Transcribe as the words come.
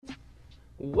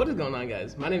What is going on,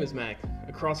 guys? My name is Mac.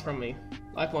 Across from me,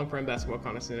 lifelong prime basketball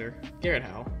connoisseur, Garrett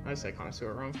Howell. I say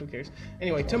connoisseur wrong, who cares?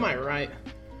 Anyway, to my right,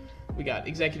 we got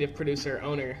executive producer,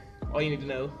 owner, all you need to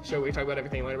know, show where we talk about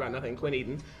everything, learn about nothing, Quinn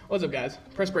Eden. What's up, guys?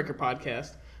 Press Breaker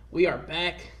Podcast. We are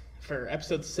back for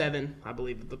episode 7, I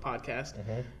believe, of the podcast.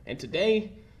 And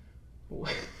today,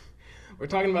 we're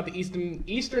talking about the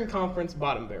Eastern Conference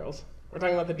bottom barrels. We're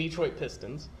talking about the Detroit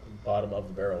Pistons. Bottom of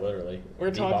the barrel, literally.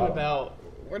 We're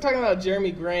talking about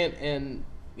Jeremy Grant and,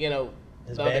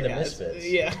 his the band other of guys. misfits.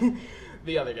 Yeah,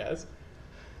 the other guys.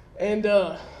 And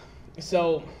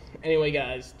so anyway,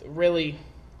 guys, really,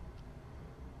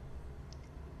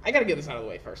 I gotta get this out of the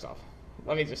way first off.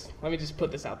 Let me just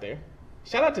put this out there.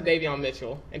 Shout out to Davion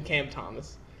Mitchell and Cam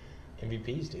Thomas.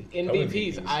 MVPs, dude.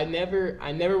 MVPs. I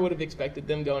never would have expected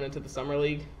them going into the summer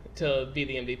league to be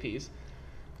the MVPs.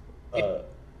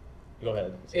 Go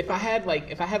ahead. If I had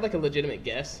a legitimate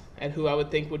guess at who I would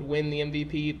think would win the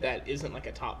MVP that isn't like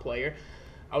a top player,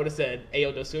 I would have said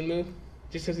Ayo Dosunmu,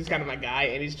 just because he's kind of my guy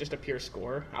and he's just a pure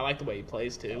scorer. I like the way he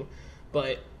plays too.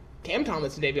 But Cam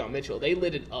Thomas and Davion Mitchell, they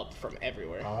lit it up from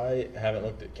everywhere. I haven't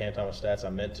looked at Cam Thomas' stats. I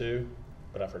meant to,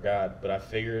 but I forgot. But I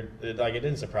figured, it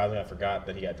didn't surprise me. I forgot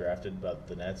that he got drafted by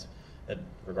the Nets.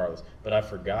 Regardless, but I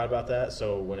forgot about that.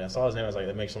 So when I saw his name, I was like,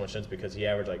 that makes so much sense because he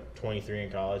averaged like 23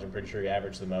 in college. I'm pretty sure he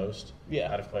averaged the most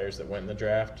out of players that went in the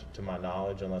draft, to my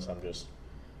knowledge, unless I'm just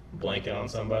blanking on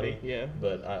somebody. Yeah.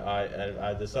 But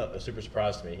this is super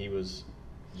surprised to me. He was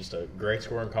just a great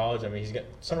scorer in college. I mean,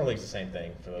 summer league's the same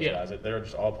thing for those guys. They're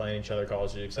just all playing each other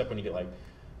college, except when you get like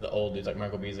the old dudes like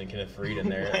Michael Beasley and Kenneth Faried in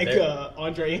there.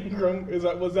 Andre Ingram,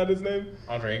 was that his name?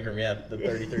 Andre Ingram, yeah, the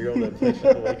 33-year-old that played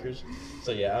for the Lakers.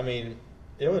 So yeah, I mean,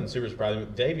 it wasn't super surprising.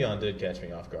 Davion did catch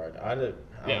me off guard. I don't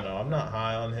know. I'm not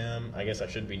high on him. I guess I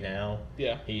should be now.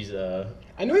 Yeah. He's I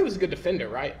knew he was a good defender,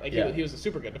 right? He was a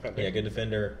super good defender. Yeah, good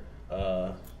defender.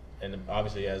 And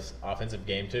obviously he has offensive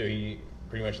game too. He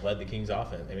pretty much led the Kings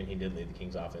offense. I mean, he did lead the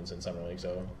Kings offense in summer league.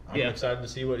 So I'm excited to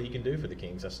see what he can do for the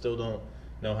Kings. I still don't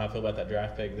know how I feel about that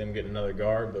draft pick, them getting another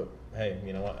guard, but hey,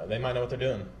 you know what? They might know what they're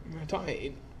doing.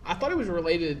 I thought it was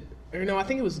related, or no, I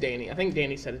think it was Danny. I think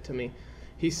Danny said it to me.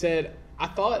 He said, I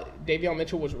thought Davion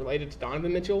Mitchell was related to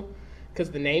Donovan Mitchell because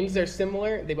the names are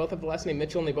similar. They both have the last name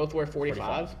Mitchell, and they both wear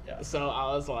 45. Yeah. So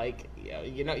I was like,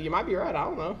 you might be right. I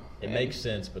don't know. It makes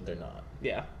sense, but they're not.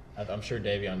 Yeah. I'm sure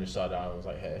Davion just saw Donovan and was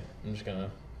like, hey, I'm just going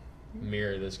to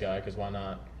mirror this guy because why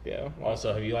not? Yeah.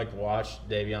 Also, have you watched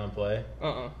Davion play?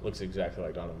 Looks exactly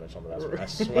like Donovan Mitchell. I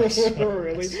swear.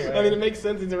 Really? I mean, it makes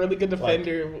sense. He's a really good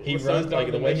defender. He runs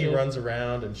the way he runs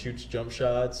around and shoots jump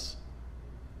shots.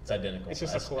 It's identical. It's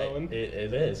just a clone.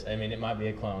 It is. I mean, it might be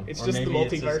a clone. It's just the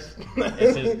multiverse.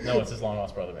 It's his long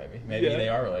lost brother. Maybe they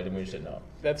are related. And we just didn't know.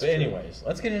 That's but true. Anyways,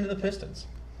 let's get into the Pistons.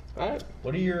 All right.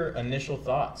 What are your initial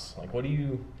thoughts? What do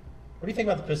you think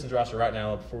about the Pistons roster right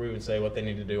now? Before we would say what they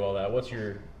need to do, all that. What's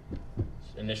your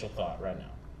initial thought right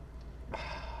now?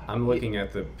 I'm looking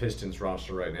at the Pistons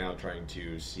roster right now, trying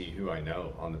to see who I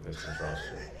know on the Pistons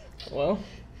roster. Well,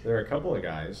 there are a couple of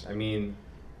guys. I mean,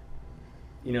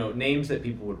 names that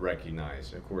people would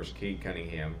recognize. Of course, Cade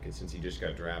Cunningham, since he just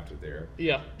got drafted there.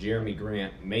 Yeah. Jeremy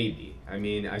Grant, maybe. I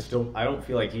mean, I don't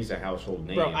feel like he's a household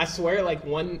name. Bro, I swear,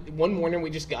 one morning we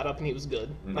just got up and he was good.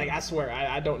 Mm-hmm. I swear,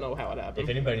 I don't know how it happened. If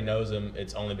anybody knows him,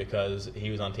 it's only because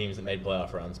he was on teams that made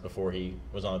playoff runs before he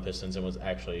was on the Pistons and was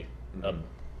actually a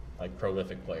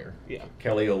prolific player. Yeah.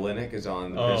 Kelly Olynyk is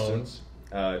on the Pistons.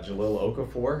 Jahlil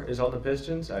Okafor is on the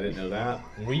Pistons. I didn't know that.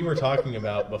 We were talking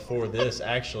about before this,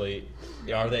 actually,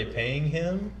 are they paying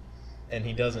him and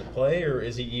he doesn't play, or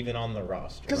is he even on the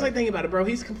roster? Because think about it, bro.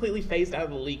 He's completely phased out of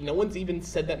the league. No one's even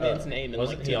said that man's name in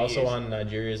wasn't 2 he also years. on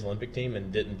Nigeria's Olympic team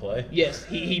and didn't play? Yes,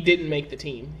 he didn't make the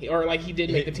team. He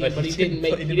did make the team, but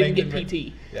he didn't get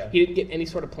PT. Yeah. He didn't get any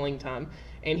sort of playing time.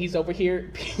 And he's over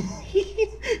here.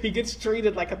 He gets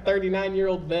treated like a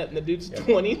 39-year-old vet, and the dude's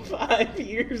 25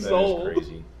 years old. That is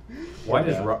crazy. Why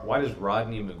does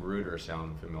Rodney McGruder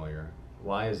sound familiar?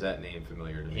 Why is that name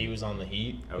familiar to me? He was on the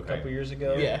Heat a Okay. couple years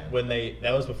ago. Yeah.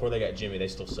 That was before they got Jimmy. They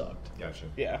still sucked. Gotcha.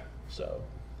 Yeah. So.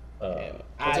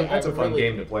 That's a fun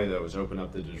game to play, though, is open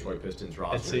up the Detroit Pistons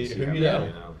roster. And see who how you many know.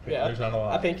 you know. Yeah. There's not a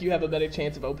lot. I think you have a better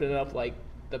chance of opening up like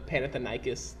the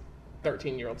Panathinaikos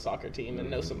 13-year-old soccer team and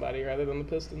know somebody rather than the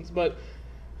Pistons. But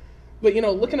looking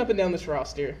up and down this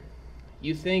roster,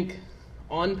 you think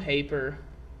on paper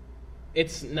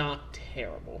it's not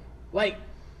terrible. Like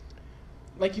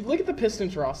you look at the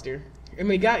Pistons roster and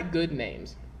they got good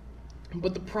names.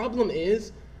 But the problem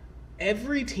is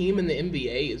every team in the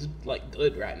NBA is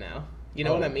good right now. You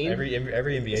know what I mean? Every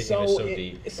NBA team is so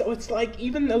deep. So it's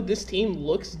even though this team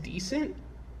looks decent,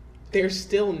 they're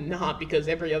still not because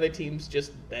every other team's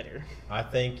just better. I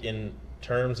think in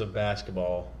terms of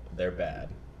basketball, they're bad.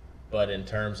 But in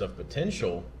terms of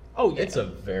potential, Oh, yeah. it's a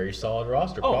very solid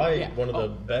roster. Oh, Probably yeah. one of the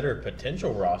better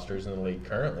potential rosters in the league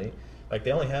currently. Like,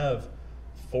 they only have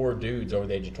 4 dudes over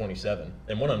the age of 27,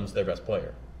 and one of them's their best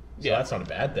player. So Yeah. that's not a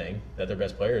bad thing that their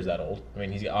best player is that old. I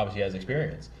mean, he obviously has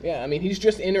experience. Yeah, I mean, he's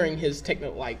just entering his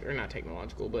not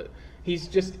technological, but he's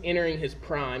just entering his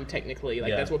prime technically.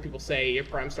 Like, Yeah. that's what people say. Your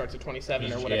prime starts at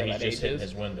 27 or whatever he's that just age hitting is.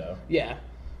 his window. Yeah.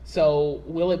 So,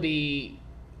 will he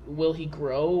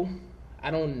grow?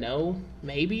 I don't know.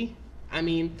 Maybe. I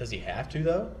mean, Does he have to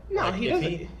though? No, he if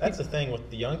doesn't. That's the thing with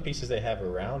the young pieces they have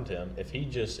around him. If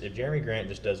Jeremy Grant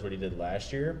just does what he did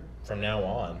last year from now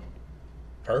on,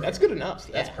 perfect. that's good enough.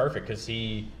 Yeah. That's perfect because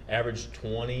he averaged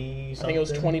 20 something. I think it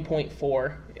was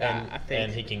 20.4. and, I think.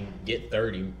 and he can get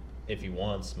 30 if he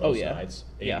wants most Oh, yeah. nights.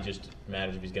 It Yeah. just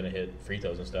matters if he's going to hit free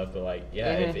throws and stuff. But like,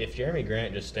 yeah, Mhm. if Jeremy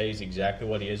Grant just stays exactly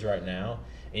what he is right now,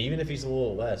 and even if he's a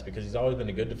little less, because he's always been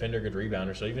a good defender, good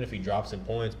rebounder. So even if he drops in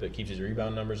points but keeps his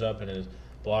rebound numbers up and his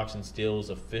blocks and steals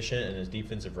efficient and his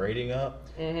defensive rating up,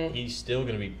 Mhm. he's still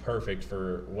going to be perfect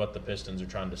for what the Pistons are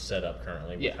trying to set up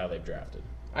currently with Yeah. how they've drafted.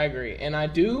 I agree. And I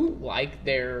do like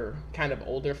their kind of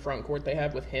older front court they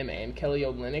have with him and Kelly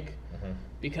Olynyk. Mhm.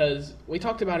 Because we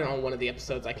talked about it on one of the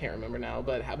episodes, I can't remember now,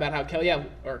 but about how Kelly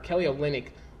Olynyk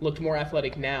looked more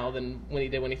athletic now than when he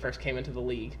did when he first came into the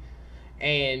league.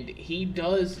 And he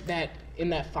does that in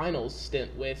that finals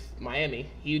stint with Miami.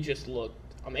 He just looked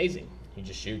amazing. He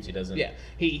just shoots. He doesn't. Yeah,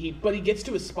 but he gets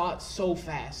to his spot so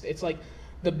fast. It's like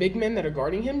the big men that are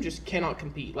guarding him just cannot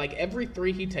compete. Like every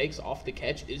three he takes off the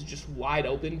catch is just wide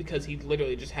open because he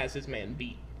literally just has his man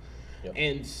beat. Yep.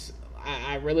 And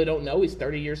I really don't know. He's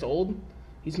 30 years old.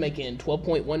 He's making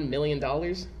 $12.1 million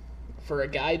for a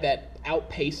guy that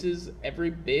outpaces every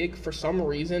big for some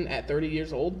reason at 30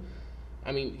 years old.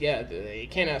 I mean, yeah, you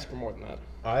can't ask for more than that.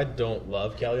 I don't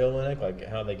love Kelly Olynyk, like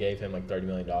how they gave him like $30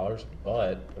 million,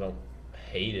 but I don't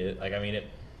hate it. Like, I mean,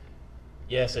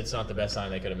 yes, it's not the best sign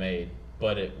they could have made,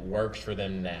 but it works for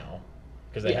them now.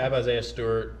 Because they Yeah. have Isaiah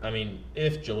Stewart. I mean,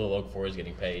 if Jahlil Okafor is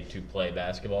getting paid to play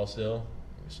basketball still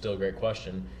a great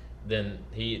question, then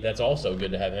that's also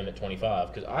good to have him at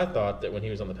 25. Because I thought that when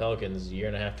he was on the Pelicans a year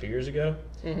and a half, 2 years ago,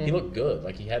 he looked good.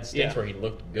 Like, he had stints Yeah. where he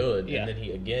looked good, Yeah. and then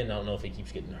he, again, I don't know if he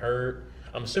keeps getting hurt.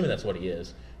 I'm assuming that's what he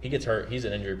is. He gets hurt. He's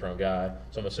an injury-prone guy,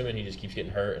 so I'm assuming he just keeps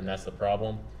getting hurt, and that's the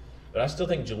problem. But I still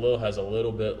think Jahlil has a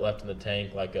little bit left in the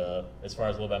tank, like as far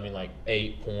as a little bit, I mean, like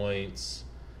 8 points,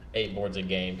 8 boards a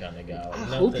game kind of guy. Like,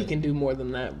 I hope he can do more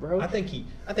than that, bro. I think he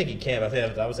can.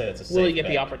 But I would say that's a safe Will he get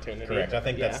bet. the opportunity? Correct. I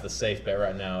think that's Yeah. the safe bet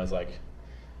right now. Is like,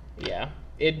 Yeah,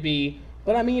 it'd be.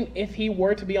 But I mean, if he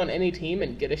were to be on any team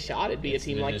and get a shot, it'd be a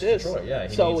team like it's this. Detroit. Yeah,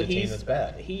 he so needs a team that's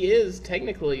bad. He is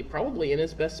technically probably in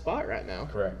his best spot right now.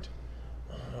 correct.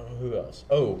 Who else?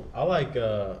 Oh, I like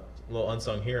a little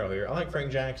unsung hero here. I like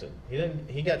Frank Jackson.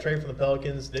 He got traded from the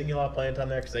Pelicans. Didn't get a lot of playing time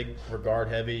there because they were guard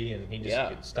heavy, and he just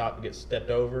gets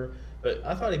stepped over. But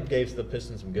I thought he gave the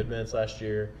Pistons some good minutes last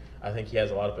year. I think he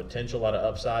has a lot of potential, a lot of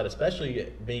upside,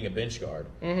 especially being a bench guard.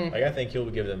 Mm-hmm. Like, I think he'll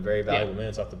give them very valuable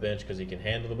minutes off the bench because he can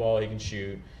handle the ball, he can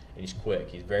shoot, and he's quick.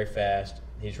 He's very fast.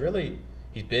 He's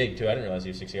big too. I didn't realize he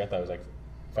was 6 feet. I thought he was like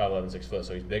 5'11", 6 foot.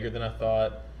 So he's bigger than I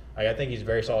thought. I think he's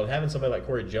very solid. Having somebody like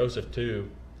Corey Joseph too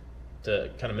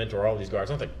to kind of mentor all these guards.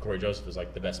 I don't think Corey Joseph is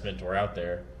like the best mentor out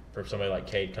there for somebody like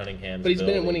Cade Cunningham. But he's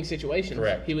been in winning situations.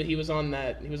 Correct. He was on the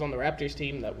Raptors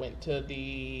team that went to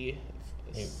the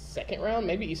second round,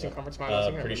 maybe Eastern Conference Finals. I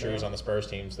can't Pretty sure he was remember. on the Spurs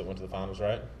teams that went to the finals,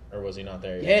 right? Or was he not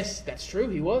there yet? Yes, that's true.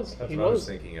 He was. That's he what I was was.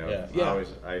 thinking of. Yeah.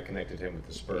 I connected him with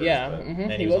the Spurs. Yeah, but- mhm.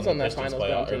 And He was on the that Pistons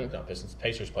finals bound team. Pistons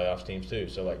Pacers playoffs teams too.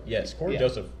 So like, yes, Corey Yeah.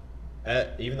 Joseph,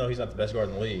 even though he's not the best guard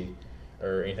in the league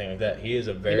or anything like that, he is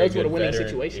a very knows good what a winning veteran.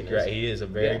 situation is. He is a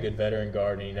very Yeah. good veteran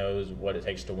guard, and he knows what it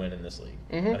takes to win in this league.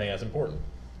 Mhm. I think that's important.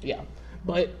 Yeah,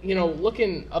 but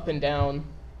looking up and down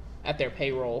at their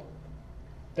payroll,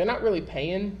 they're not really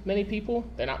paying many people.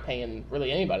 They're not paying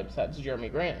really anybody besides Jeremy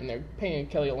Grant, and they're paying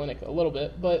Kelly Olynyk a little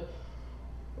bit. But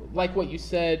like what you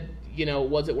said,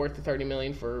 was it worth the $30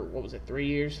 million for 3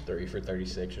 years? 30 for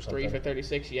 36 or something. 3 for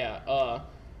 36, yeah.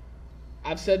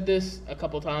 I've said this a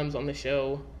couple times on the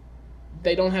show.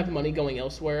 They don't have money going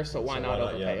elsewhere, so why not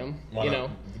overpay them? Why not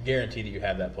guarantee that you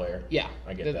have that player? Yeah,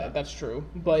 I get that. That's true.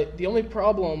 But the only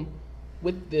problem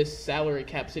with this salary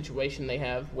cap situation they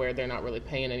have, where they're not really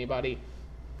paying anybody,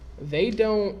 they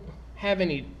don't have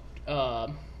any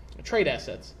trade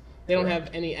assets. They don't have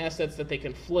any assets that they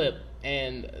can flip,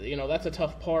 and that's a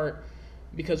tough part.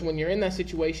 Because when you're in that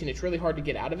situation, it's really hard to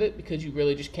get out of it because you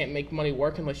really just can't make money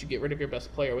work unless you get rid of your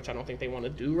best player, which I don't think they want to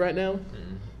do right now.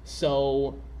 Mm-hmm.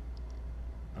 So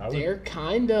They're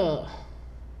kind of...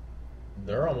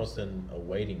 They're almost in a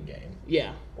waiting game.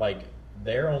 Yeah. Like,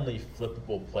 their only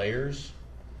flippable players,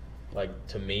 like,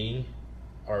 to me,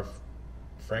 are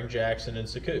Frank Jackson and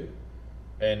Saku.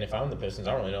 And if I'm the Pistons,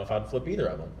 I don't really know if I'd flip either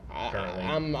of them currently.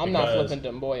 I'm not flipping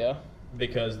Demboya.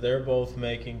 Because they're both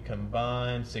making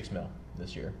combined $6 million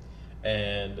this year.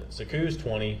 And Saku's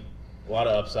 20, a lot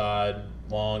of upside,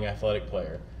 long, athletic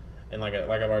player. And like I've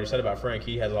already said about Frank,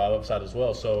 he has a lot of upside as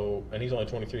well. So, and he's only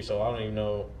 23, so I don't even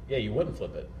know. Yeah, you wouldn't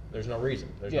flip it. There's no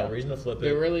reason. There's no reason to flip it.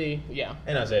 They're really, yeah.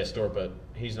 And Isaiah Stewart, but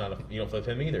he's not. You don't flip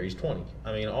him either. He's 20.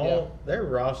 I mean, their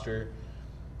roster.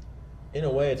 In a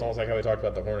way, it's almost like how we talked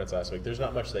about the Hornets last week. There's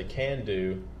not much they can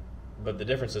do, but the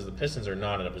difference is the Pistons are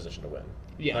not in a position to win.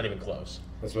 Yeah. Not even close.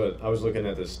 That's what I was looking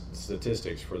at the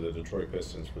statistics for the Detroit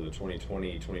Pistons for the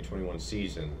 2020-2021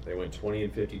 season. They went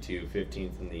 20-52,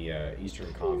 15th in the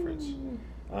Eastern Conference.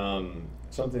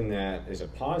 Something that is a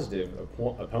positive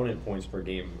opponent points per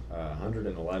game,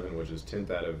 111, which is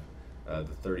 10th out of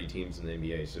the 30 teams in the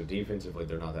NBA. So defensively,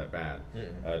 they're not that bad.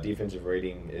 Defensive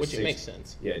rating is which it makes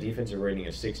sense. Yeah, defensive rating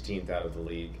is 16th out of the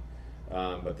league.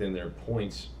 But then their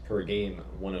points per game,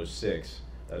 106.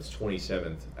 That's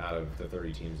 27th out of the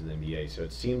 30 teams in the NBA. So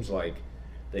it seems like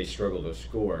they struggle to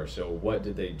score. So what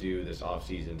did they do this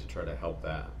offseason to try to help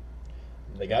that?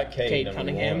 They got Cade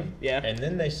Cunningham, one, yeah. And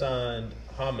then they signed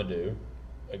Hamidou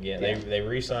again. Yeah. They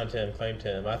re-signed him, claimed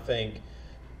him. I think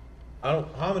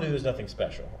Hamidou is nothing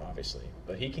special, obviously,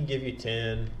 but he can give you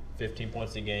 10, 15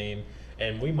 points a game.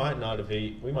 And we might not have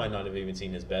even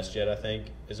seen his best yet. I think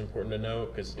is important to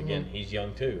note because again, he's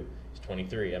young too. He's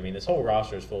 23. I mean, this whole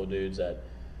roster is full of dudes that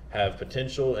have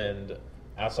potential, and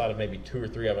outside of maybe 2 or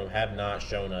 3 of them, have not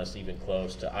shown us even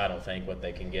close to I don't think what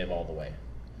they can give all the way.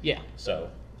 Yeah. So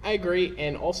I agree,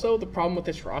 and also the problem with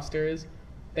this roster is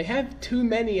they have too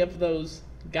many of those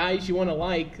guys you want to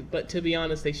like, but to be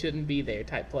honest, they shouldn't be there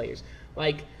type players.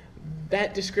 Like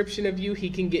that description of you, he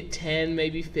can get 10,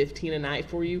 maybe 15 a night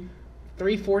for you.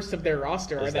 3/4 of their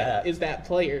roster is that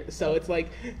player. So it's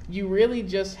like you really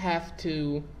just have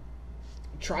to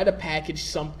try to package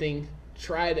something.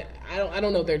 I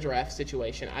don't know their draft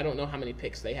situation. I don't know how many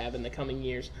picks they have in the coming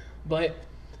years, but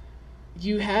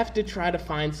you have to try to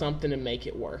find something to make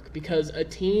it work because a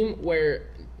team where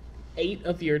 8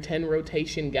 of your 10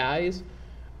 rotation guys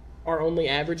are only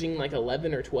averaging like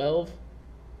 11 or 12,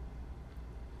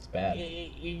 it's bad.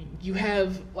 You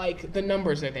have like the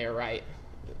numbers are there, right?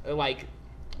 Like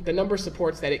the number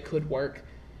supports that it could work.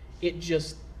 It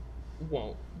just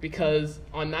won't. Because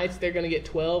on nights they're going to get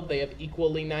 12, they have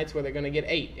equally nights where they're going to get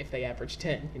 8 if they average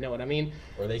 10. You know what I mean?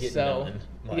 Or they get none.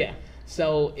 Yeah.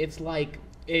 So it's like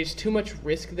there's too much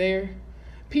risk there.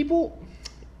 I'm going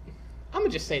to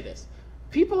just say this.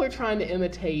 People are trying to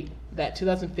imitate that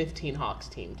 2015 Hawks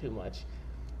team too much.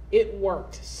 It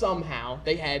worked somehow.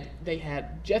 They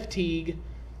had Jeff Teague,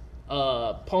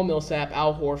 Paul Millsap,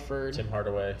 Al Horford,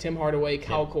 Tim Hardaway,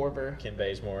 Kyle Korver, Kent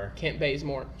Bazemore. Did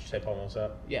you say Paul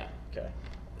Millsap? Yeah. Okay.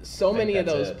 So many of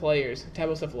those players.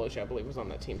 Thabo Sefolosha, I believe, was on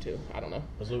that team too. I don't know.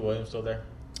 Was Lou Williams still there?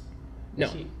 No,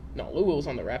 Lou was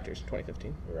on the Raptors in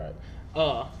 2015. You're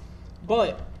right.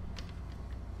 But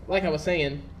like I was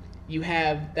saying, you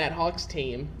have that Hawks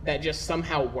team that just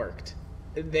somehow worked.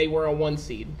 They were a 1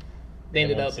 seed. They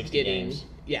ended up getting games.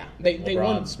 Yeah. They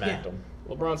won. Smacked them.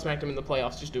 LeBron smacked them in the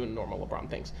playoffs, just doing normal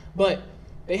LeBron things. But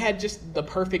they had just the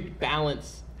perfect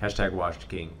balance. Hashtag watched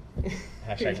King. Hashtag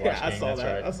watch King, that's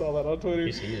right. I saw that on Twitter.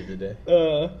 He's heated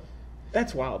today.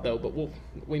 That's wild though, but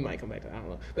we might come back to that. I don't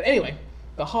know. But anyway,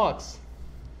 the Hawks,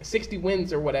 60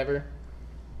 wins or whatever,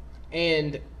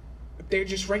 and they're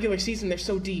just regular season. They're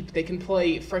so deep. They can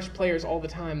play fresh players all the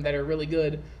time that are really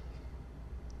good.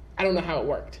 I don't know how it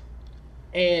worked.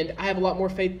 And I have a lot more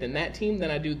faith in that team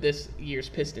than I do this year's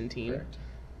Piston team. Correct.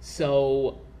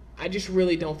 So I just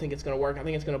really don't think it's going to work. I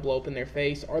think it's going to blow up in their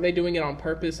face. Are they doing it on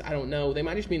purpose? I don't know. They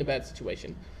might just be in a bad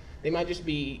situation. They might just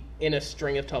be in a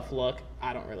string of tough luck.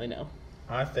 I don't really know.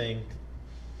 I think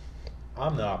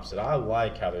I'm the opposite. I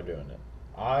like how they're doing it.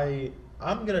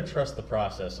 I'm going to trust the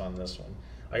process on this one.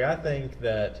 Like, I think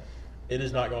that it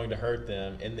is not going to hurt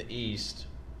them in the East.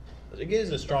 It is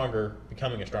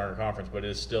becoming a stronger conference, but it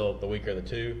is still the weaker of the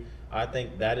two. I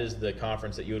think that is the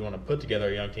conference that you would want to put together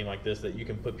a young team like this that you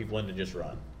can put people in to just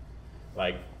run.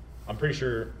 Like, I'm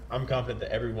confident that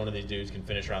every one of these dudes can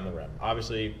finish around the rim.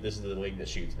 Obviously, this is the league that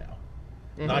shoots now.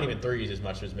 Mm-hmm. Not even threes as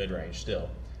much as mid-range still.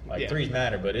 Like, threes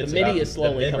matter, but it's the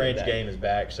mid-range game is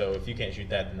back, so if you can't shoot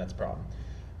that, then that's a problem.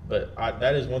 But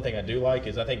that is one thing I do like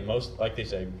is I think most, like they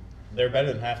say, they're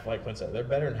better than half, like Quinn said, they're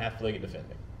better than half the league at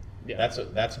defending. Yeah.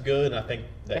 That's good, and I think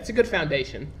that's a good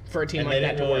foundation for a team like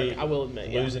that to work. I will admit.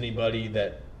 Lose anybody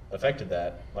that affected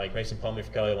that. Like Mason Plumlee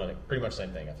for Kelly Olynyk, pretty much the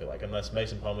same thing. I feel like unless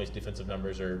Mason Plumlee's defensive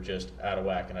numbers are just out of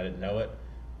whack and I didn't know it,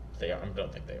 they are. I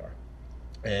don't think they are.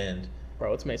 And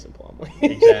Bro, it's Mason Plumlee.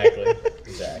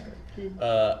 exactly.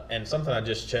 And something I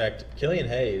just checked, Killian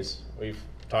Hayes. We've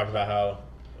talked about how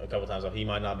a couple times how he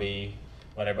might not be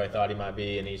what everybody thought he might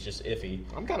be, and he's just iffy.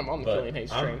 I'm kind of on the But Killian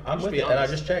Hayes train. I'm Just with be it, and I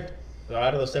honest. just checked. So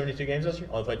out of those 72 games this year,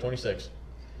 only played 26,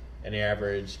 and he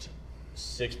averaged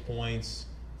 6 points,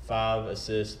 5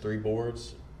 assists, 3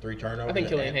 boards, 3 turnovers. I think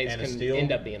Killian Hayes and a can steal.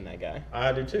 end up being that guy.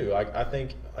 I do too. I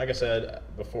think, like I said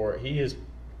before, he is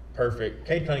perfect.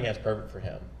 Cade Cunningham's perfect for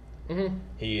him. Mm-hmm.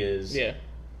 He is Yeah.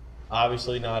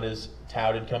 obviously not as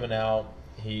touted coming out.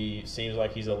 He seems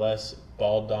like he's a less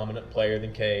ball dominant player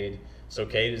than Cade. So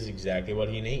Cade is exactly what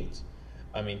he needs.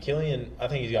 I mean, Killian, I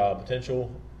think he's got a lot of potential,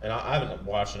 and I haven't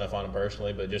watched enough on him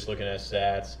personally, but just looking at his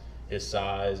stats, his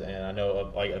size, and I know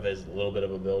of his little bit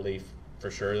of ability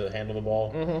for sure to handle the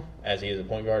ball as he is a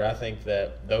point guard. I think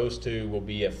that those two will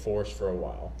be a force for a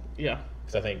while. Yeah.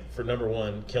 Because I think, for number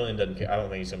one, Killian doesn't care. I don't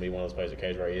think he's going to be one of those players that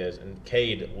cares where he is. And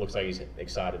Cade looks like he's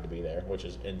excited to be there, which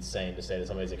is insane to say that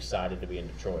somebody's excited to be in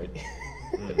Detroit.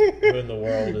 Who in the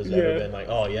world has ever been like,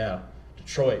 oh, yeah,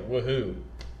 Detroit, woohoo,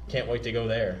 can't wait to go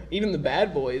there. Even the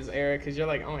bad boys, Eric, because you're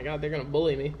like, oh my God, they're going to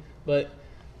bully me. But,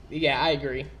 yeah, I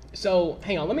agree. So,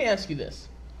 hang on, let me ask you this.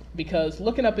 Because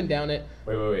looking up and down it,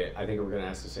 Wait. I think we're going to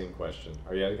ask the same question.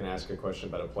 Are you going to ask a question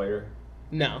about a player?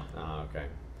 no. Oh, okay.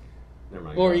 Never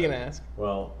mind. What were Go you ahead. going to ask?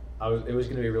 Well, it was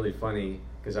going to be really funny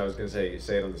because I was going to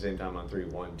say it on the same time on 3,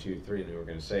 1, 2, 3, and we were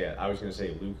going to say it. I was going to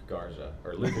say Luka Garza.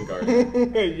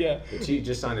 Yeah. He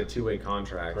just signed a 2-way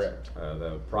contract. Correct.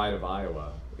 The pride of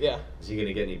Iowa. Yeah. Is he going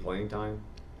to get any playing time?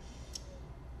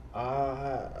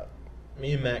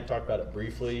 Me and Mac talked about it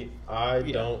briefly. I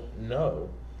don't know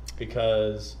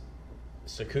because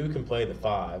Saku can play the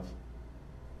 5,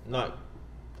 not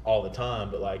all the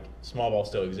time, but like small ball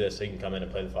still exists. So he can come in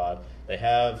and play the 5. They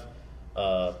have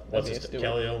Kelly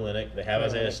Olynyk. They have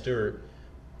Isaiah Stewart.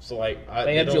 So like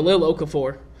They have Jahlil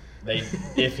Okafor.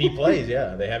 If he plays,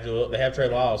 yeah, they have Trey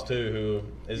Lyles too,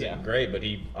 who isn't Yeah. great, but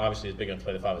he obviously is big enough to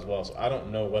play the 5 as well. So I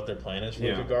don't know what their plan is for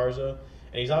Yeah. Luka Garza,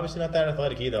 and he's obviously not that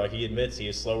athletic either. Like he admits, he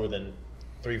is slower than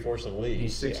 3/4 of the league.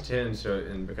 He's 6'10",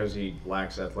 and because he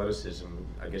lacks athleticism,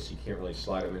 I guess you can't really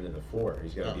slide him into the 4.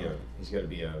 He's got to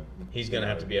be a. He's going to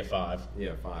have to be a 5.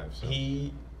 Yeah, 5. So.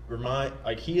 He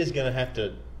is going to have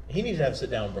to. He needs to have to sit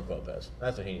down with Brook Lopez.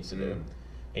 That's what he needs to do.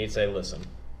 He needs to say, "Listen,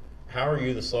 how are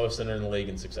you the slowest center in the league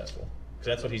and successful?" Because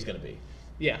that's what he's going to be.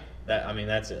 Yeah.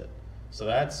 That's it. So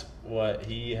that's what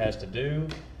he has to do,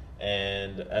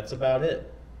 and that's about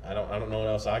it. I don't know what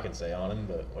else I can say on him,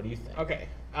 but what do you think? Okay.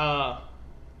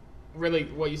 Really,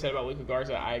 what you said about Luka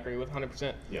Garza, I agree with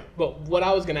 100%. Yeah. But what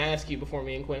I was going to ask you before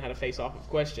me and Quinn had a face-off of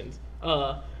questions,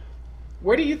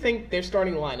 where do you think their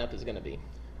starting lineup is going to be?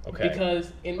 Okay.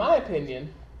 Because, in my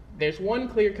opinion, there's one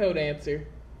clear-code answer,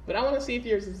 but I want to see if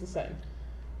yours is the same.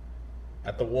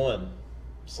 At the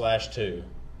 1/2,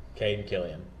 Cade and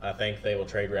Killian. I think they will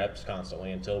trade reps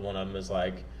constantly until one of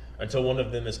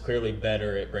them is clearly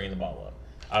better at bringing the ball up.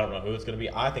 I don't know who it's going to be.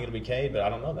 I think it'll be Cade, but I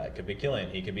don't know that. It could be Killian.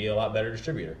 He could be a lot better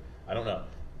distributor. I don't know.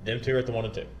 Them two are at the 1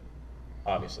 and 2,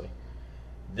 obviously.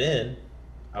 Then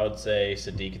I would say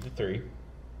Sadiq at the 3,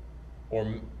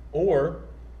 or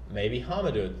maybe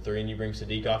Hamidou at the 3, and you bring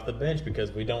Sadiq off the bench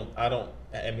because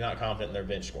I'm not confident in their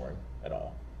bench scoring at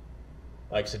all.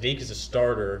 Like Sadiq is a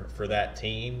starter for that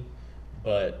team,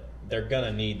 but they're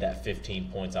gonna need that 15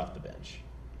 points off the bench.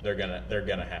 They're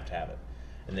gonna have to have it.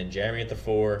 And then Jeremy at the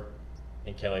 4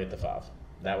 and Kelly at the 5.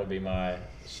 That would be my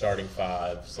starting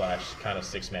 5 / kind of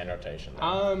 6-man rotation.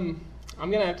 I'm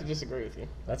gonna have to disagree with you.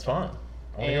 That's fine.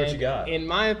 I want to hear what you got. In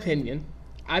my opinion,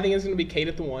 I think it's gonna be Cade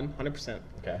at the 1, 100%.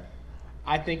 Okay.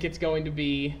 I think it's going to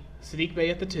be Sadiq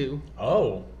Bey at the 2.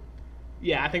 Oh.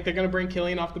 Yeah, I think they're gonna bring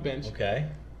Killian off the bench. Okay.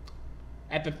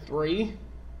 At the 3,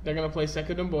 they're gonna play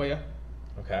Sekou Doumbouya.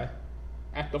 Okay.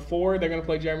 At the 4, they're gonna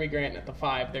play Jeremy Grant. And at the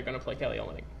 5, they're gonna play Kelly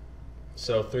Olynyk.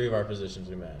 So 3 of our positions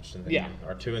we matched. And then Yeah.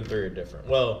 our 2 and 3 are different.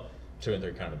 Well, 2 and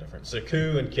 3 kind of different.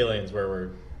 Saku and Killian's where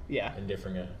we're Yeah. in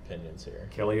differing opinions here.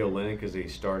 Kelly Olynyk is a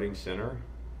starting center.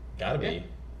 Gotta be.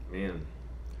 Man,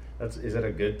 is that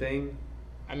a good thing?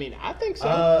 I mean, I think so.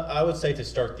 I would say to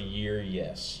start the year,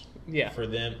 yes. Yeah. For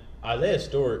them, Isaiah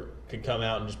Stewart could come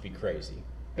out and just be crazy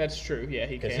That's true. Yeah,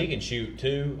 he because can. he can shoot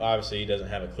too. Obviously, he doesn't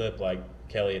have a clip like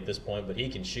Kelly at this point, but he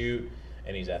can shoot,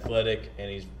 and he's athletic, and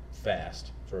he's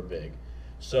fast for a big.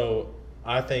 So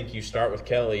I think you start with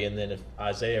Kelly, and then if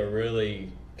Isaiah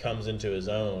really comes into his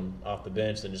own off the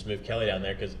bench, then just move Kelly down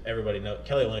there because everybody knows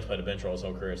Kelly Olynyk's played a bench role his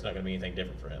whole career. It's not going to be anything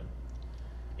different for him.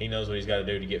 He knows what he's got to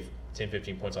do to get 10,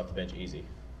 15 points off the bench easy.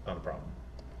 not a problem.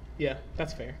 Yeah,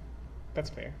 that's fair. That's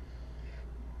fair.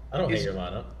 I don't hate Is- your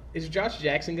lineup. Is Josh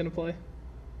Jackson going to play?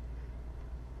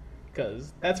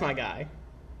 Because that's my guy.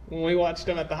 When we watched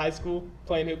him at the high school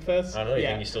playing Hoop Fest. I don't know. You yeah.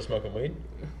 think he's still smoking weed?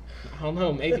 I don't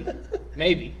know. Maybe.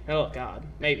 Maybe. Oh, God.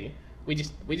 Maybe. We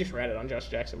just read it on Josh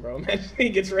Jackson, bro. Imagine he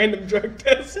gets random drug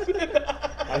tests.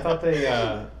 I thought they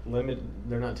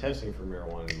they're not testing for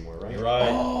marijuana anymore, right? You're right.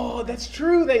 Oh, that's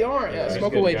true. They aren't. Yeah, Yeah, he's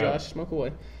smoke good to away, go. Josh. Smoke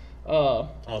away.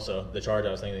 Also, the charge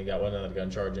I was thinking he got wasn't another gun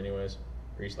charge anyways.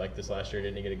 Reese, like this last year,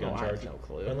 didn't he get a gun Oh, I charge? have no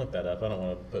clue. Go and look that up. I don't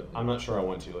want to put. I'm not sure I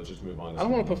want to. Let's just move on. I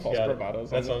don't want to put false Yeah, bravados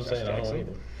That's on what I'm Josh saying. I don't Jackson. want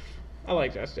either. I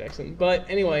like Josh Jackson. But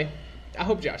anyway, I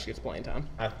hope Josh gets playing time.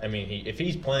 I mean, if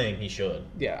he's playing, he should.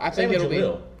 Yeah, I Same think with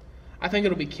it'll be. Jaleel. I think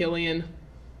it'll be Killian,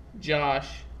 Josh.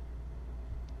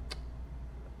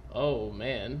 Oh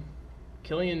man,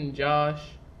 Killian, Josh,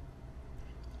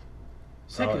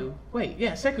 Sekou. Wait,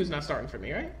 yeah, Sekou's not starting for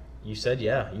me, right? You said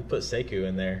yeah. You put Sekou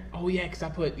in there. Oh yeah, because I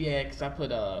put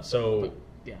So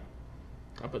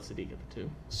I put Sadiq at the 2.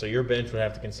 so your bench would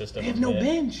have to consist of. They have a no mix-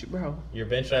 bench, bro. Your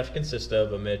bench would have to consist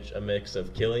of a mix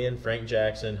of Killian, Frank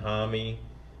Jackson, Hami,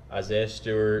 Isaiah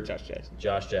Stewart, Josh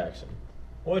Jackson,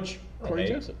 Which I don't Corey hate.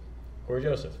 Joseph. Corey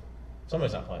Joseph.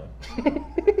 Somebody's not playing.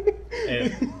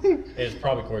 And it's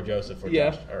probably Corey Joseph or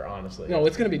Yeah. Josh, or honestly. No,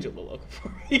 it's gonna be Jaleel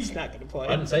Okafor. He's not gonna play.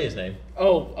 I didn't say his name.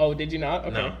 Oh, did you not?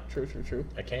 Okay, No. True.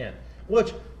 I can't.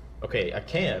 Which, okay, I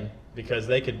can because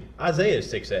they could. Isaiah is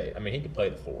 6'8". I mean, he could play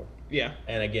the 4. Yeah,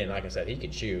 And again, like I said, he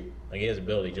could shoot. Like he has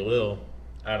ability. Jaleel,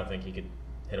 I don't think he could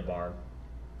hit a barn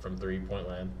from 3-point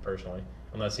land personally,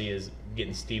 unless he is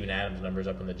getting Steven Adams numbers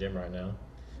up in the gym right now.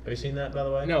 Have you seen that, by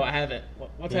the way? no, I haven't.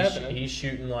 What's He's- happening? He's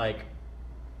shooting like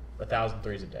 1,000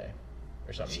 threes a day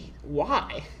or something.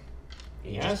 Why?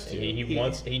 He has to.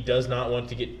 He does not want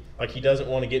to get he doesn't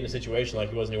want to get in a situation like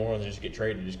he was in New Orleans and just get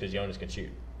traded just because Jonas can shoot.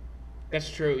 That's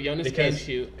true. Jonas can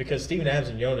shoot. Because Steven Adams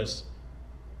and Jonas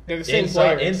They're the same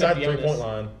player. inside the except 3-point Jonas.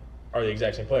 line are the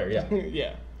exact same player. Yeah.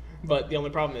 Yeah, but the only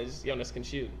problem is Jonas can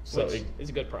shoot, So which it- is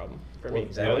a good problem for Well, me.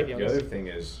 exactly. I like the Jonas. other thing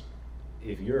is,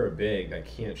 if you're a big that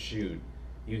can't shoot,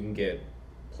 you can get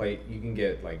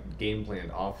like game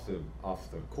planned off the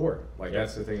court. Like Yeah.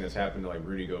 that's the thing that's happened to like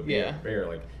Rudy Gobert. Yeah.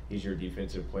 Like he's your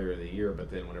defensive player of the year, but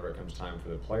then whenever it comes time for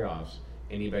the playoffs,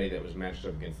 anybody that was matched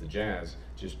up against the Jazz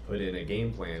just put in a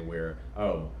game plan where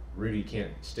Rudy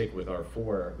can't stick with our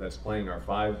 4 that's playing our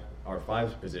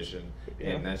 5's position, Yeah.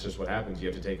 and that's just what happens. You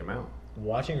have to take him out.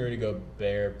 Watching Rudy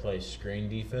Gobert play screen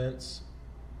defense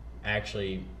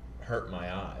actually hurt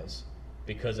my eyes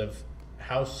because of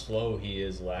how slow he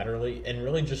is laterally and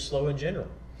really just slow in general.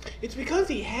 It's because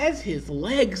he has his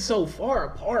legs so far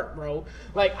apart, bro.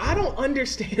 Like I don't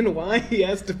understand why he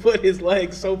has to put his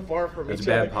legs so far from It's each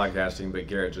bad other. podcasting, but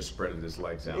Garrett just spreaded his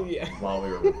legs out Yeah. while we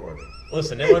were recording.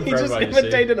 Listen, it wasn't He for just everybody to see.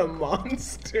 imitated a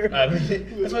monster. I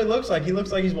mean, that's what he looks like. He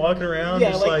looks like he's walking around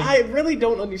Yeah, just like I really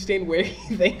don't understand where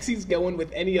he thinks he's going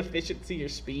with any efficiency or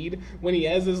speed when he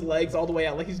has his legs all the way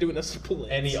out like he's doing a split.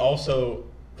 And he also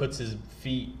puts his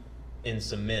feet in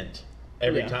cement.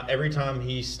 Every time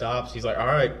he stops, he's like, "All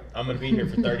right, I'm going to be here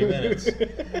for 30 minutes."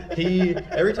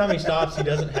 Every time he stops, he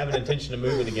doesn't have an intention to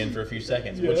move it again for a few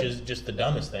seconds, which Yeah. is just the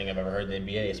dumbest thing I've ever heard in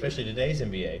the NBA, especially today's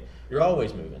NBA. You're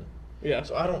always moving. Yeah.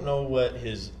 So I don't know what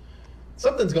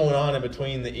something's going on in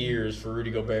between the ears for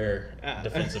Rudy Gobert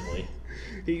defensively.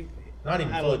 he, Not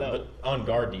even I don't foot, know. but on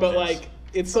guard defense. But like,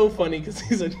 it's so funny because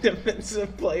he's a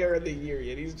defensive player of the year,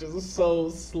 yet he's just so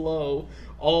slow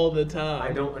all the time.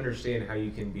 I don't understand how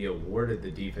you can be awarded the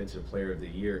defensive player of the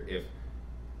year if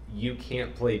you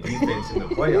can't play defense in the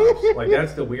playoffs. Like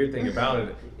that's the weird thing about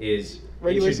it is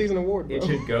Regular season award, bro. It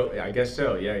should go. I guess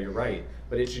so. Yeah, you're right.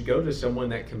 But it should go to someone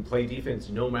that can play defense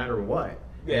no matter what.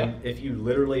 Yeah. And if you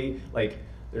literally like,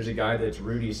 there's a guy that's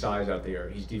Rudy's size out there.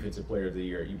 He's defensive player of the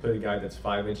year. You put a guy that's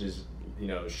 5 inches,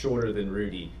 shorter than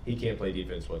Rudy. He can't play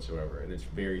defense whatsoever, and it's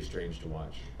very strange to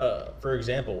watch. For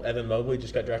example, Evan Mobley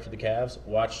just got drafted to the Cavs.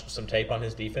 Watched some tape on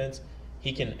his defense.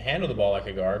 He can handle the ball like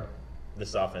a guard. This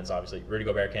is offense, obviously. Rudy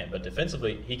Gobert can't. But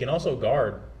defensively, he can also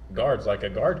guard guards like a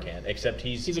guard can, except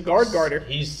he's a guarder.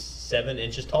 He's 7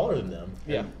 inches taller than them.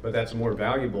 Yeah. But that's more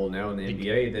valuable now in the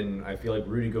NBA than I feel like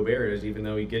Rudy Gobert is, even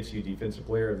though he gets you Defensive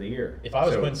Player of the Year. If I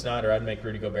was So- Quinn Snyder, I'd make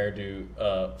Rudy Gobert do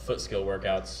foot skill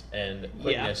workouts and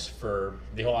quickness for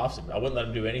the whole offseason. I wouldn't let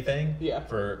him do anything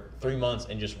for 3 months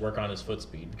and just work on his foot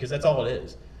speed because that's all it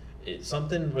is.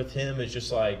 Something with him is just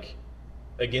like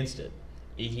against it.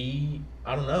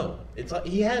 I don't know. It's like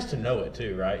he has to know it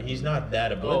too, right? He's not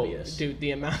that oblivious. Oh, dude,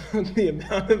 the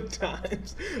amount of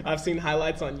times I've seen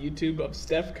highlights on YouTube of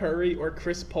Steph Curry or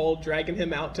Chris Paul dragging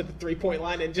him out to the 3-point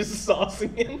line and just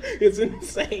saucing him. It's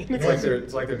insane.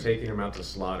 It's like they're taking him out to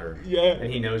slaughter. Yeah.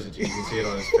 And he knows it. You can see it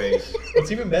on his face.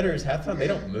 What's even better is half the time they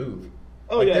don't move.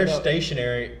 Oh, like yeah, they're no.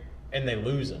 stationary and they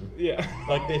lose him. Yeah.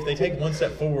 Like if they take one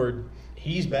step forward,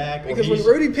 he's back. Because or when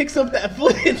Rudy picks up that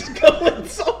foot, it's going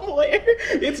somewhere.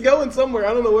 It's going somewhere.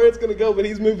 I don't know where it's going to go, but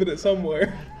he's moving it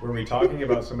somewhere. Were we talking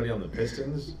about somebody on the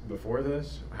Pistons before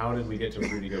this? How did we get to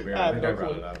Rudy Gobert? I think I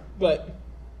brought it up. But,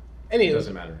 anywho. It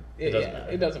doesn't matter. It doesn't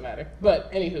matter. It doesn't matter.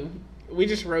 But, anywho, we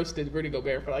just roasted Rudy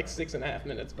Gobert for like 6.5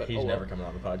 minutes. But he's never coming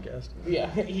on the podcast.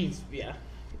 Yeah.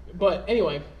 But,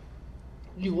 anyway,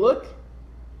 you look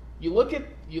at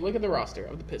the roster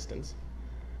of the Pistons,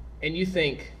 and you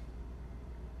think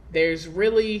there's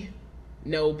really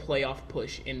no playoff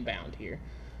push inbound here.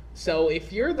 So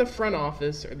if you're the front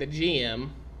office or the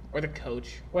GM or the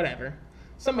coach, whatever,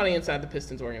 somebody inside the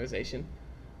Pistons organization,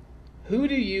 what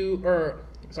do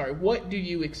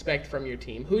you expect from your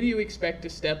team? Who do you expect to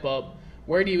step up?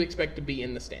 Where do you expect to be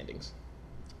in the standings?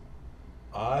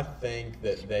 I think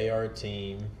that they are a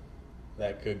team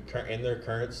that could, in their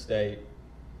current state,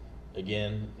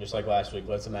 again, just like last week,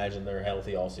 let's imagine they're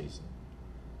healthy all season.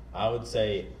 I would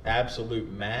say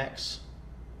absolute max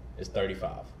is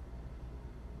 35.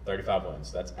 35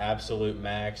 wins. That's absolute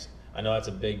max. I know that's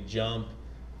a big jump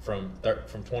from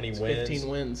 20 It's wins. 15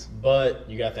 wins. But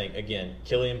you got to think, again,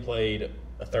 Killian played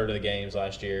a third of the games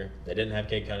last year. They didn't have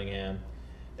Cade Cunningham.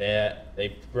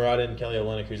 They brought in Kelly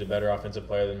Olynyk, who's a better offensive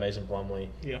player than Mason Plumlee.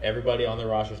 Yeah. Everybody on their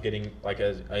roster is getting like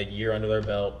a year under their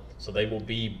belt, so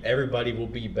everybody will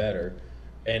be better.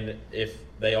 And if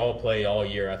they all play all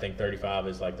year, I think 35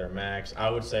 is like their max. I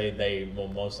would say they will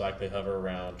most likely hover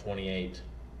around 28,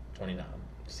 29.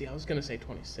 See, I was going to say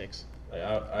 26. Like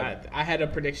I had a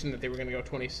prediction that they were going to go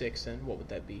 26, and what would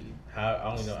that be?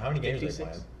 I don't know. How many games are they 56?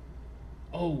 playing?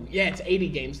 Oh, yeah, it's 80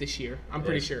 games this year. I'm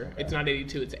pretty Yes, sure. okay. It's not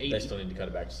 82, it's 80. They still need to cut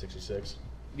it back to 66.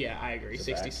 Yeah, I agree. It's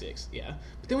a fact. 66, yeah.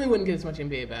 But then we wouldn't get as much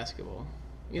NBA basketball.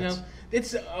 You know?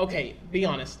 It's, okay, be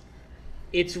honest.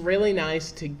 It's really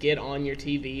nice to get on your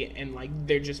TV and, like,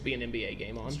 there just be an NBA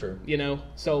game on. That's true. You know?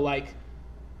 So, like,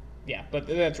 yeah, but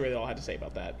that's really all I had to say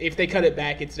about that. If they cut it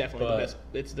back, it's definitely the best.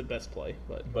 It's the best play.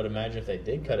 But imagine if they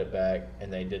did cut it back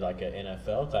and they did like an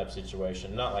NFL type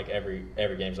situation, not like every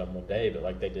game's on one day, but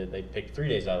like they did. They picked 3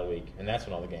 days out of the week, and that's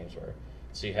when all the games were.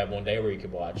 So you have one day where you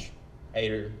could watch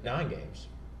 8 or 9 games.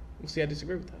 see, I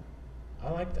disagree with that. I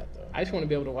like that though. I just want to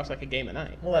be able to watch like a game a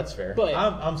night. Well, that's fair. But-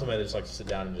 I'm somebody that just likes to sit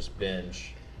down and just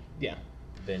binge Yeah,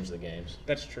 the games.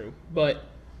 that's true. But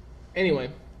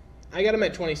anyway, I got them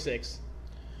at 26.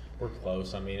 We're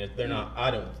close. I mean, if they're not.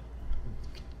 I don't.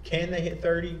 Can they hit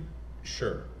 30?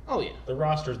 Sure. Oh yeah. The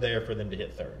roster's there for them to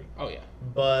hit 30. Oh yeah.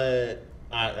 But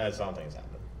I don't think it's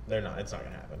happening. They're not. It's not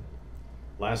going to happen.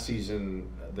 Last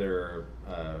season, their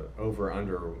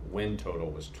over-under win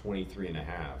total was 23.5.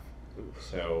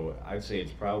 So I'd say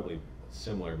it's probably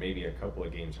similar, maybe a couple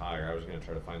of games higher. I was going to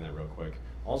try to find that real quick.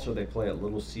 Also, they play at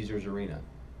Little Caesars Arena.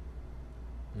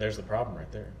 There's the problem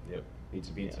right there. Yep,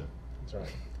 pizza. That's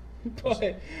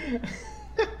right.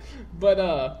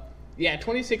 Yeah,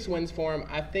 26 wins for them.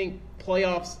 I think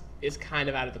playoffs is kind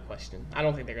of out of the question. I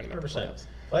don't think they're going to make the 100%. playoffs.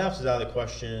 Playoffs is out of the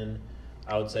question,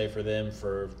 I would say, for them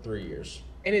for 3 years.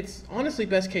 And it's honestly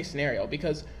best case scenario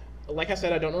because, like I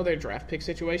said, I don't know their draft pick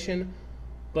situation,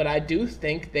 but I do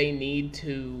think they need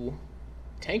to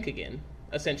tank again,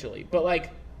 essentially. But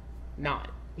like, not,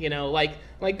 you know, like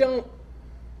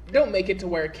don't make it to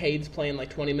where Cade's playing like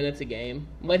 20 minutes a game.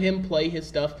 Let him play his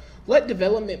stuff. Let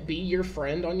development be your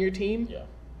friend on your team. Yeah.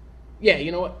 Yeah,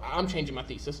 you know what? I'm changing my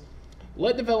thesis.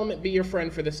 Let development be your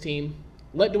friend for this team.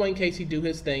 Let Dwayne Casey do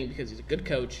his thing because he's a good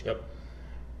coach. Yep.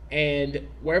 And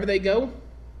wherever they go,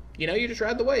 you know, you just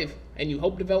ride the wave. And you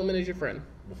hope development is your friend.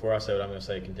 Before I say what I'm going to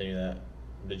say, continue that.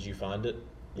 Did you find it?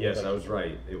 Yes, I was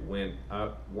right. It went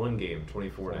up one game,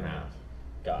 24.5.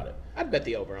 Got it. I'd bet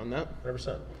the over on that.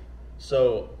 100%.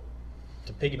 So,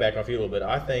 to piggyback off you a little bit,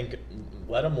 I think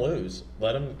let them lose.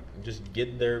 Let them just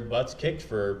get their butts kicked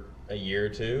for a year or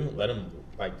two. Let them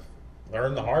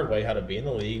learn the hard way how to be in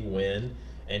the league, win,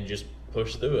 and just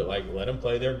push through it. Like, let them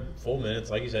play their full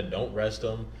minutes. Like you said, don't rest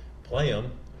them. Play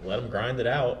them. Let them grind it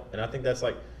out. And I think that's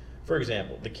like, for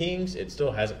example, the Kings, it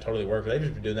still hasn't totally worked. They've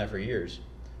just been doing that for years.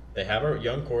 They have a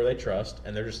young core they trust,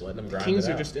 and they're just letting them grind Kings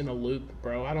it out. are just in a loop,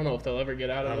 bro. I don't know if they'll ever get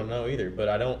out of it. I don't know either, but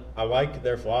I like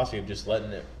their philosophy of just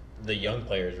letting the young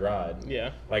players ride.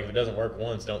 Yeah. Like, if it doesn't work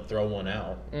once, don't throw one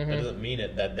out. Mhm. That doesn't mean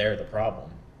that they're the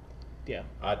problem. Yeah.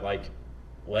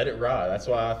 let it ride. That's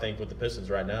why I think with the Pistons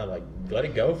right now, like, let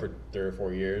it go for 3 or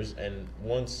 4 years, and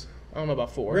once I don't know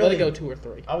about 4. Really? Let it go 2 or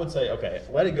 3. I would say, okay,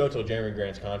 let it go till Jeremy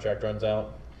Grant's contract runs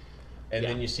out, and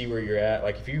then you see where you're at.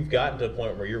 Like, if you've gotten to a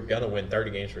point where you're going to win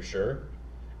 30 games for sure,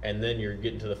 and then you're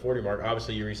getting to the 40 mark,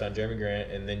 obviously you re-sign Jeremy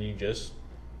Grant, and then you just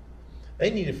 – they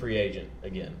need a free agent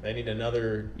again. They need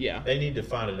another – they need to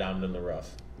find a diamond in the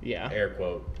rough. Yeah. Air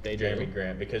quote, Jeremy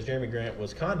Grant, because Jeremy Grant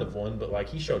was kind of one, but, like,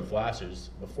 he showed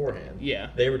flashes beforehand. Yeah.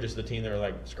 They were just the team that were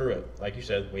like, screw it. Like you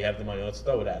said, we have the money, let's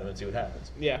throw it at him and see what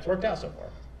happens. Yeah. It's worked out so far.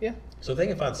 Yeah. So if they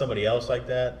can find somebody else like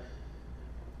that,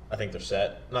 I think they're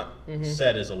set. Not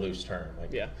set is a loose term.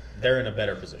 Like, they're in a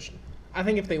better position. I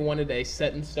think if they wanted a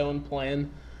set-in-stone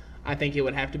plan, I think it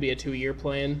would have to be a 2-year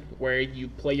plan where you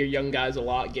play your young guys a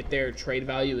lot, get their trade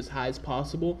value as high as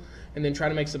possible, and then try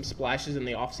to make some splashes in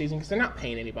the offseason because they're not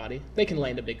paying anybody. They can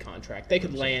land a big contract. They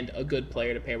could land a good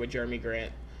player to pair with Jeremy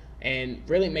Grant and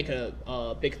really make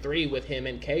a big 3 with him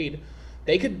and Cade.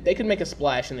 They could make a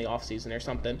splash in the offseason or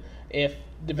something if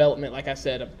development, like I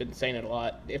said, I've been saying it a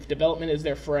lot, if development is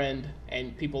their friend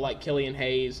and people like Killian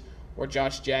Hayes or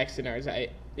Josh Jackson or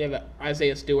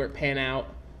Isaiah Stewart pan out,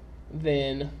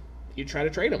 then you try to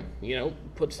trade them. You know,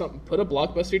 put a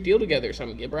blockbuster deal together or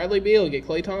something. Get Bradley Beal, get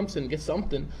Klay Thompson, get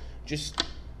something. Just,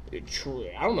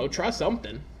 try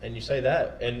something. And you say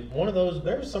that, and one of those,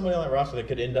 there's somebody on that roster that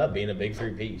could end up being a big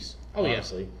 3 piece. Oh,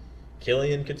 honestly.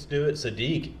 Killian could do it.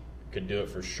 Sadiq could do it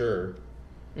for sure.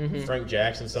 Frank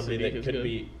Jackson, somebody Sadiq that could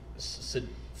be.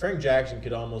 Frank Jackson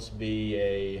could almost be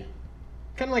a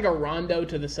kind of like a Rondo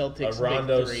to the Celtics. A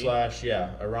Rondo big 3.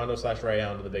 a Rondo / Ray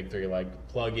Allen to the big 3. Like,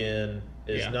 plug in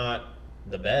is not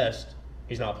the best.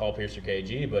 He's not Paul Pierce or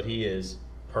KG, but he is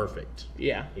perfect.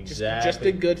 Yeah, exactly. Just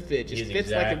a good fit. Just fits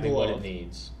exactly like a glove. What it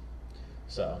needs.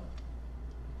 So,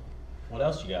 what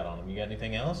else you got on him? You got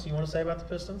anything else you want to say about the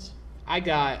Pistons? I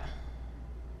got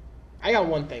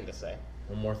one thing to say.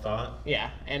 One more thought? Yeah,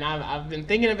 and I've been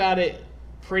thinking about it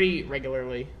pretty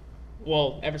regularly.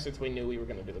 Well, ever since we knew we were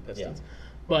going to do the Pistons. Yeah.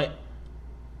 But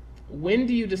when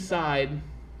do you decide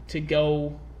to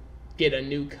go get a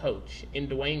new coach in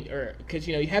because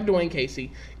you have Dwayne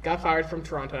Casey, got fired from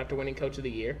Toronto after winning Coach of the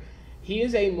Year. He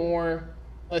is a more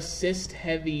assist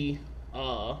heavy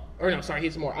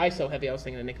he's more ISO heavy. I was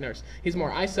thinking of Nick Nurse. He's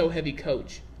more ISO heavy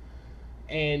coach.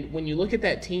 And when you look at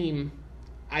that team,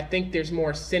 I think there's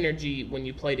more synergy when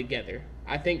you play together.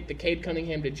 I think the Cade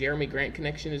Cunningham to Jeremy Grant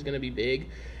connection is going to be big,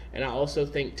 and I also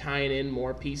think tying in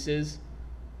more pieces.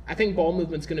 I think ball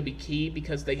movement's going to be key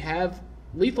because they have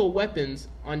lethal weapons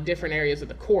on different areas of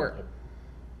the court,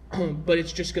 but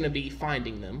it's just going to be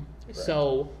finding them. Right.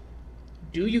 So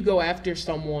do you go after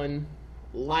someone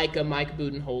like a Mike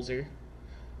Budenholzer,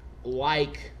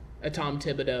 like a Tom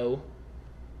Thibodeau?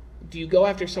 Do you go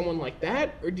after someone like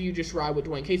that, or do you just ride with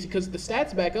Dwayne Casey? Because the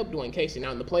stats back up Dwayne Casey.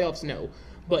 Now, in the playoffs, no.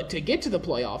 But to get to the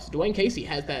playoffs, Dwayne Casey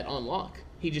has that on lock.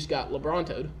 He just got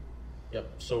LeBron-toed. Yep.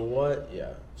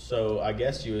 So I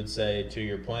guess you would say, to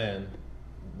your plan,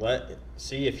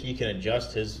 see if he can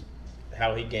adjust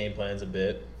how he game plans a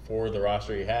bit for the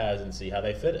roster he has and see how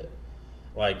they fit it.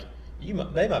 Like, they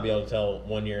might be able to tell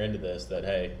 1 year into this that,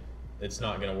 hey, it's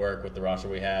not going to work with the roster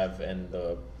we have and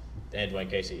Dwayne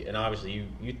Casey. And obviously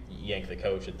you yank the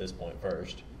coach at this point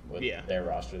first with their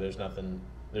roster. There's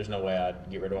no way I'd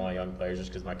get rid of all my young players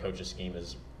just because my coach's scheme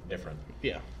is different.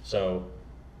 Yeah. So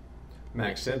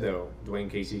Max said, though, Dwayne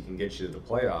Casey can get you to the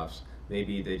playoffs.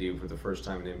 Maybe they do, for the first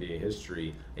time in NBA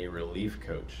history, a relief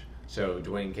coach. So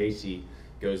Dwayne Casey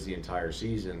goes the entire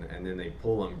season, and then they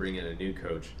pull him, bring in a new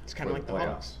coach. It's kind of like the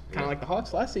Hawks. Kind of like the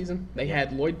Hawks last season. They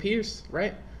had Lloyd Pierce,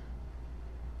 right?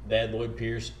 They had Lloyd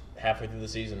Pierce halfway through the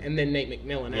season. And then Nate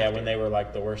McMillan after. When they were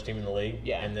like the worst team in the league.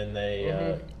 Yeah. And then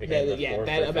they became the fourth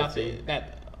or fifth seed.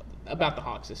 That about the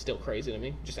Hawks is still crazy to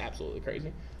me. Just absolutely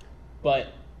crazy.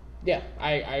 But, yeah,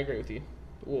 I agree with you.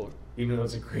 Ooh. Even though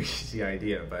it's a crazy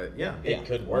idea, but it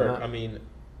could work. I mean,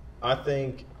 I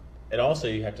think it also,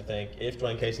 you have to think, if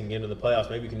Dwayne Casey can get into the playoffs,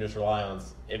 maybe you can just rely on,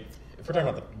 if we're talking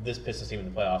about this Pistons team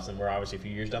in the playoffs, and we're obviously a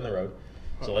few years down the road,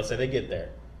 so let's say they get there.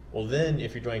 Well, then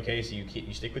if you're Dwayne Casey,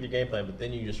 you stick with your game plan, but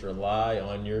then you just rely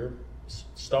on your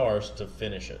stars to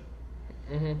finish it.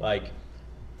 Mm-hmm. Like,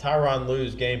 Tyronn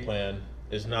Lue's game plan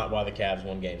is not why the Cavs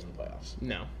won games in the playoffs.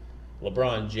 No.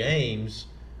 LeBron James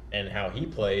and how he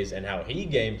plays and how he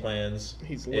game plans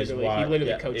is why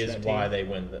they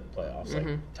win the playoffs. Mm-hmm.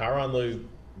 Like, Tyronn Lue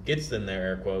gets them there,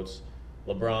 air quotes.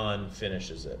 LeBron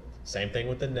finishes it. Same thing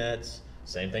with the Nets.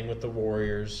 Same thing with the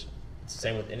Warriors.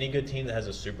 Same with any good team that has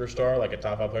a superstar, like a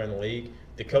top 5 player in the league.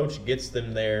 The coach gets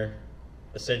them there,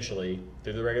 essentially,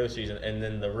 through the regular season, and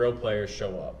then the real players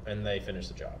show up, and they finish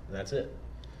the job. And that's it.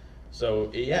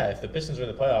 So yeah, if the Pistons are in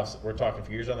the playoffs, we're talking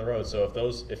for years on the road. So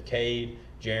if Cade,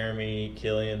 Jeremy,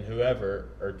 Killian, whoever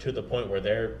are to the point where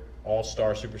they're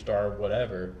all-star, superstar,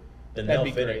 whatever, then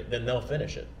they'll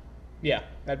finish it. Yeah,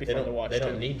 that'd be fun to watch. They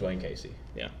don't need Dwayne Casey.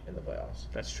 Yeah, in the playoffs.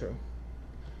 That's true.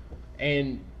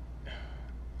 And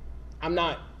I'm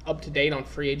not up to date on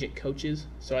free agent coaches,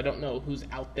 so I don't know who's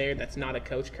out there that's not a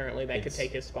coach currently that could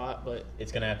take his spot. But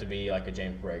it's going to have to be like a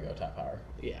James Borrego type hire.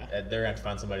 Yeah, they're going to have to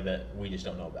find somebody that we just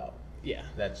don't know about. Yeah,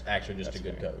 that's actually just a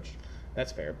good coach.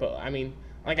 That's fair. But I mean,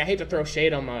 like, I hate to throw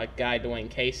shade on my guy Dwayne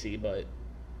Casey, but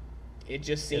it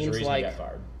just seems like he got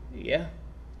fired. Yeah.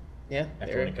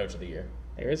 After winning Coach of the Year.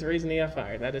 There is a reason he got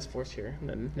fired. That is for sure. And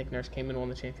then Nick Nurse came in and won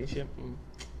the championship.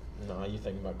 No, you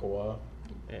thinking about Kawhi?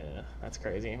 Yeah, that's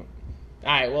crazy. All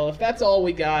right, well, if that's all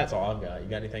we got. That's all I've got. You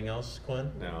got anything else,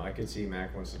 Quinn? No, I could see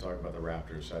Mac wants to talk about the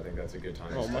Raptors, so I think that's a good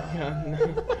time. Oh, my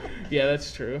God. Yeah,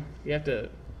 that's true. You have to.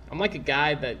 I'm like a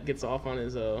guy that gets off on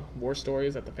his war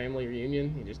stories at the family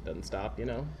reunion. He just doesn't stop, you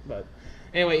know. But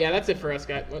anyway, yeah, that's it for us,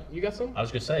 guys. What, you got some? I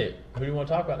was going to say, who do you want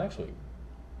to talk about next week?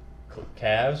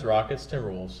 Cavs, Rockets,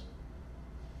 Timberwolves.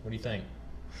 What do you think?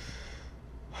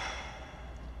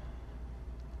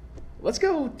 Let's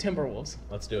go Timberwolves.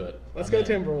 Let's do it. Let's go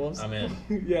Timberwolves. I'm in.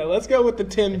 Yeah, let's go with the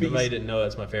Tim Beast. Everybody didn't know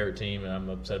that's my favorite team, and I'm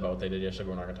upset about what they did yesterday,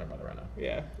 but we're not going to talk about it right now.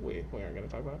 Yeah, we aren't going to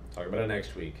talk about it. Talk about it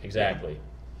next week. Exactly.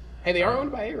 Hey, they are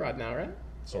owned by A-Rod now, right?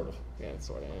 Sort of. Yeah, it's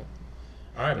sort of.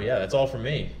 All right, but yeah, that's all from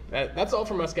me. That's all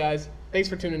from us, guys. Thanks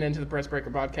for tuning in to the Press Breaker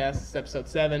podcast. It's episode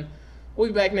 7. We'll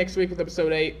be back next week with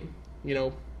episode 8. You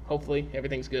know, hopefully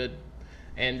everything's good.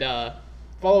 And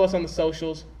follow us on the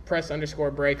socials,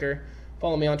 press_breaker.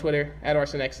 Follow me on Twitter,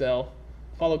 @ArsonXL.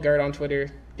 Follow Garrett on Twitter,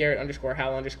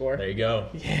 Garrett_Hal_. There you go.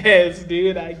 Yes,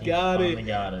 dude, I got it.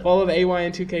 Got it. Follow the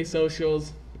AYN2K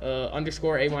socials,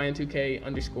 _AYN2K_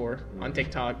 on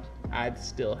TikTok. I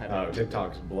still haven't. Oh,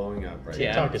 TikTok's blowing up right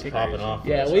Yeah. now. TikTok is popping off.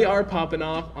 Yeah, we are popping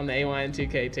off on the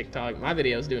AYN2K TikTok. My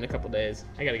video's due in a couple days.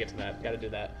 I got to get to that. Got to do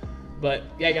that. But,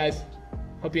 yeah, guys,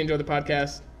 hope you enjoyed the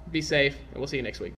podcast. Be safe, and we'll see you next week.